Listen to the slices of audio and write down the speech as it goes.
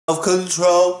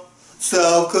Self-control,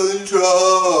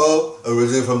 self-control.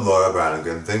 Originally from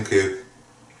Branigan. Thank you.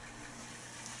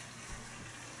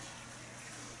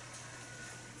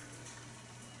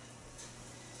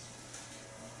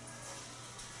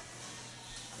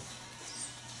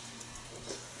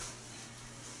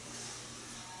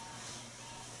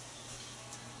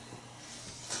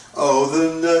 All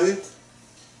the night,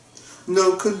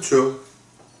 no control.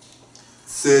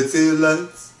 City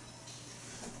lights,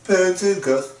 painted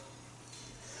glass.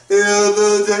 The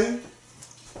other day,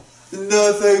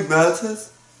 nothing matters.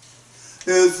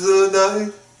 It's the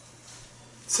night,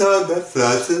 time that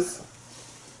flashes.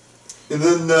 In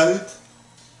the night,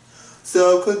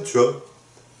 self-control.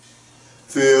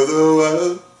 Feel the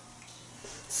world,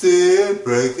 see it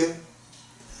breaking.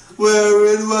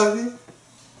 Wearing white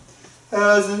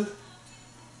as it.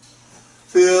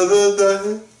 Feel the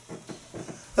night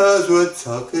as we're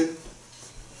talking.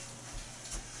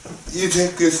 You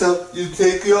take your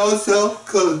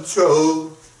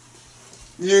self-control.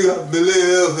 You got me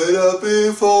living up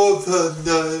before the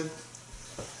night.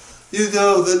 You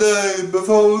know the name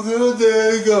before the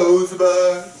day goes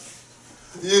by.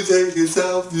 You take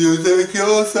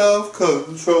your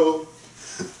self-control.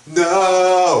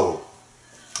 Now,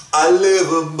 I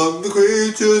live among the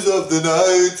creatures of the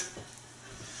night.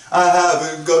 I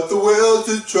haven't got the will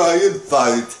to try and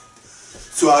fight.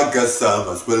 So I guess I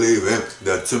must believe in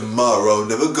that tomorrow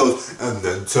never goes, and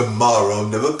then tomorrow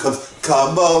never comes.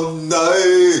 Come on,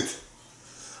 night.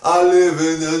 I live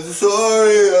in the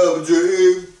story of a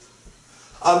dream.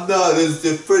 I'm not as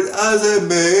different as it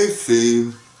may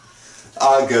seem.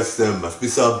 I guess there must be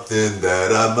something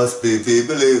that I must be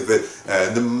believing,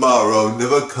 and tomorrow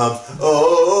never comes.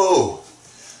 Oh,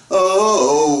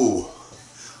 oh,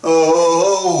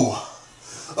 oh,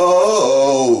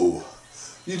 oh.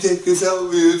 You take your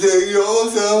self-control. You take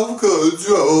your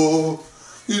self-control.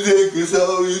 You take your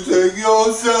self-control.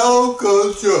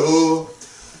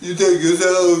 You take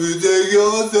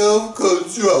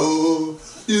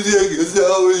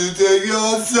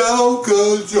your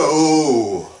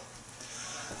self-control.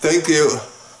 Thank you.